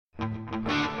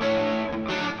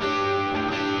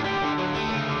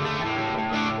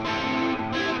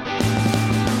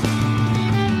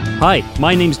Hi,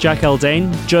 my name's Jack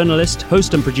Aldane, journalist,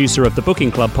 host and producer of the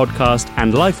Booking Club podcast,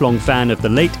 and lifelong fan of the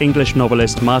late English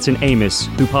novelist Martin Amis,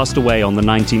 who passed away on the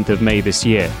 19th of May this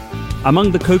year.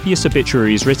 Among the copious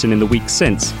obituaries written in the weeks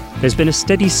since, there's been a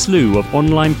steady slew of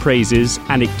online praises,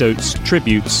 anecdotes,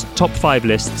 tributes, top 5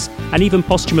 lists, and even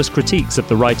posthumous critiques of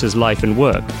the writer's life and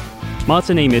work.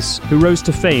 Martin Amis, who rose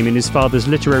to fame in his father's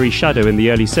literary shadow in the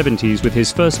early 70s with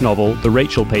his first novel, The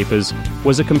Rachel Papers,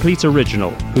 was a complete original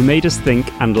who made us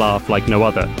think and laugh like no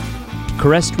other.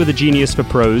 Caressed with a genius for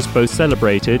prose both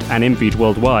celebrated and envied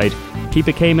worldwide, he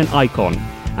became an icon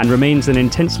and remains an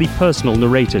intensely personal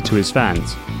narrator to his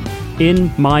fans.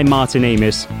 In My Martin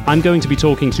Amis, I'm going to be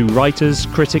talking to writers,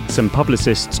 critics and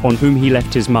publicists on whom he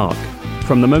left his mark,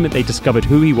 from the moment they discovered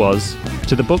who he was,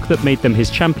 to the book that made them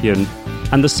his champion,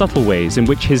 and the subtle ways in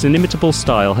which his inimitable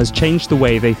style has changed the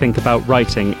way they think about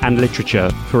writing and literature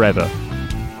forever.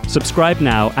 Subscribe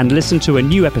now and listen to a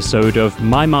new episode of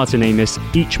My Martin Amis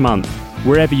each month,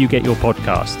 wherever you get your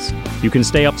podcasts. You can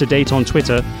stay up to date on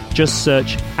Twitter, just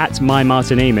search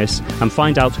 @MyMartinAmis and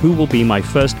find out who will be my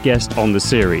first guest on the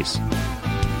series.